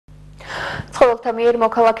ცხოველთა მიერ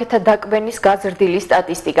მოქალაქეთა დაკბენის გაზრდილი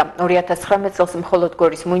სტატისტიკა. 2019 წელს მხოლოდ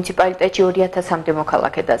გორის მუნიციპალიტეტში 2000-მდე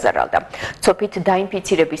მოქალაქე დაზარალდა. ცოფით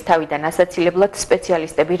დაინფიცირების თავიდან ასაცილებლად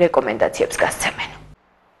სპეციალისტები რეკომენდაციებს გასცემენ.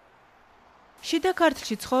 შიდა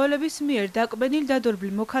ქართლში ცხოველების მიერ დაკბენილ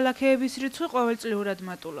დადორბლი მოქალაქეების რიცხვი ყოველწლიურად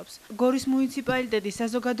მატულობს. გორის მუნიციპალიტეტის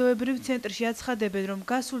საზოგადოებრივ ცენტრში აცხადებენ, რომ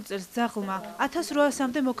გასულ წელს ძაღლმა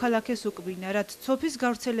 1800-მდე მოქალაქეს უკბინა, რაც ცოფის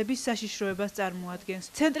გავრცელების საშიშროებას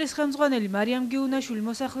წარმოადგენს. ცენტრის ხელმძღვანელი მარიამ გიუნაშვილი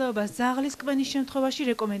მოსახლეობას ძაღლის კბენის შემთხვევაში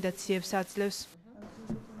რეკომენდაციებს აძლევს.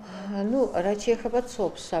 რაც შეეხება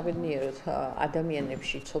ცოფს, საბედნიეროდ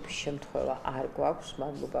ადამიანებში ცოფის შემთხვევა არ გვაქვს,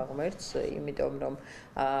 მადლობა ღმერთს, იმიტომ რომ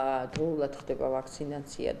დროულად ხდება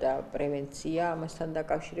ვაქცინაცია და პრევენცია ამასთან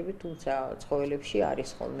დაკავშირებით, თუმცა ცხოველებში არის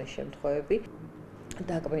ხოლმე შემთხვევები.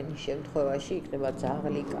 დაკბენის შემთხვევაში იქნება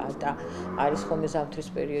ძაღლი, კატა, არის ხოლმე ზამთრის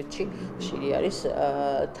პერიოდში, ხშირი არის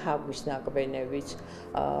თაგვის ნაკბენებიც,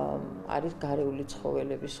 არის გარეული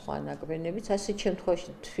ცხოველების სხვა ნაკბენებიც. ასეთ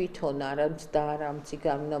შემთხვევაში თვითონ არამცი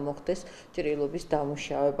უნდა მოხდეს ჭრილობის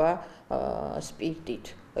დამუშავება სპირტით,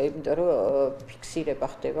 იმიტომ რომ ფიქსირება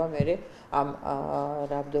ხდება მერე ამ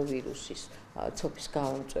რhabdovírusის ცოფის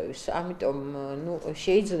გამომწვევის. ამიტომ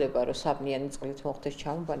შეიძლება რომ საბნიანი წყლით მოხდეს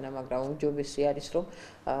ჩამობანა, მაგრამ უმჯობესი არის რომ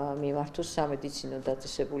მიმართოს სამედიცინო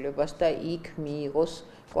დაწესებულებას და იქ მიიღოს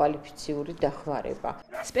კვალიფიციური დახმარება.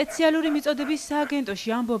 სპეციალური მიწოდების სააგენტოში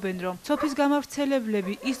ამბობენ, რომ ცოფის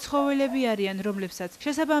გამავრცელებლები ის ცხოველები არიან, რომლებსაც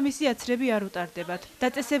შესაბამისი აცრები არ უტარდებათ.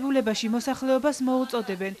 დაწესებულებაში მოსახლეობას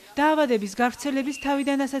მოუწოდებენ დაავადების გავრცელების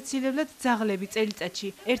თავიდან ასაცილებლად ძაღლები წელიწადში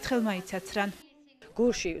ერთხელ მაიცაცრან.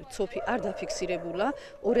 გორში ცოფი არ დაფიქსირებულა,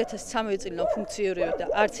 2013 წლიდან ფუნქციონირებდა და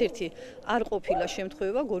არც ერთი არ ყოფილა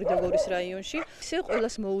შემთხვევა გორი და გორის რაიონში. ისე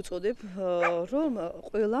ყველას მოუწოდებ, რომ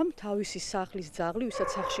ყველამ თავისი სახლის ძაღლი, ვისაც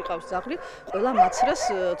სახლში ყავს ძაღლი, ყველა მაცრას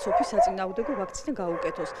ცოფის საწინააღმდეგო ვაქცინა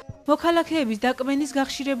გაუკეთოს. მოქალაქეების დაკბენის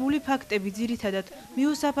გახშირებული ფაქტები ძირითადად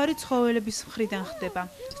მიუსაფარი ცხოველების მხრიდან ხდება.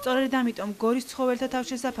 სწორედ ამიტომ გორის ცხოველთა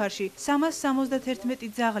თავშესაფარში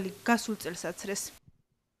 371 ძაღლი გასულ წელს აცრეს.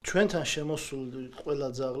 ჩვენთან შემოსული ყველა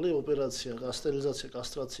ძაღლი ოპერაცია, გასტერილიზაცია,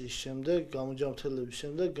 კასტრაციის შემდეგ, გამოჯამრთელების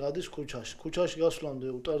შემდეგ გადის ქუჩაში. ქუჩაში გასვლამდე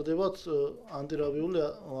უტარდებათ ანტირაბიული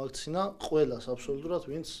ვაქცინა ყველას აბსოლუტურად,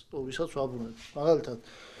 ვისაც ვაბრუნებთ. მაგალითად,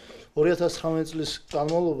 2019 წლის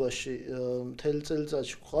განმავლობაში მთელი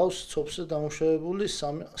წელიწადში გვყავს ცოფზე დამუშავებული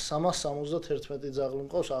 371 ძაღლი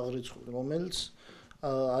მყავს აღრიცხული, რომელიც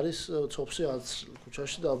არის ცოფზე აცრილი,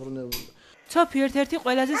 ქუჩაში დაბრუნებული. ცოფი ერთ-ერთი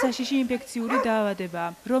ყველაზე საშიში ინფექციური დაავადებაა,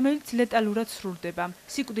 რომელიც ლეტალურად სრულდება.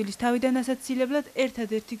 სიკვდილის თავიდან ასაცილებლად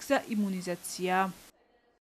ერთადერთი გზა იმუნიზაციაა.